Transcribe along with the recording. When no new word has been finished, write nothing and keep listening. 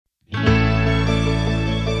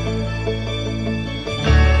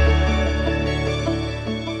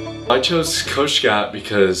I chose Coach Scott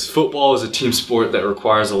because football is a team sport that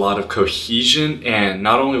requires a lot of cohesion, and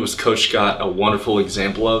not only was Coach Scott a wonderful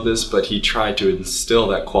example of this, but he tried to instill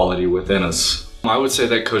that quality within us. I would say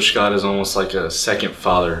that Coach Scott is almost like a second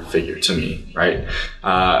father figure to me, right?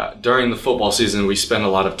 During the football season, we spend a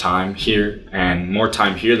lot of time here, and more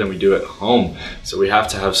time here than we do at home. So we have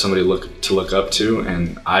to have somebody to look up to,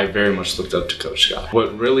 and I very much looked up to Coach Scott.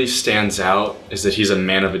 What really stands out is that he's a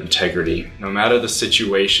man of integrity. No matter the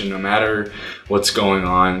situation, no matter what's going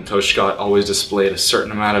on, Coach Scott always displayed a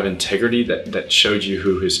certain amount of integrity that showed you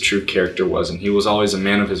who his true character was. And he was always a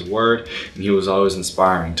man of his word, and he was always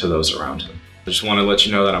inspiring to those around him. I just want to let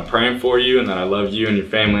you know that I'm praying for you and that I love you and your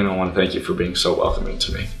family, and I want to thank you for being so welcoming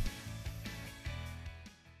to me.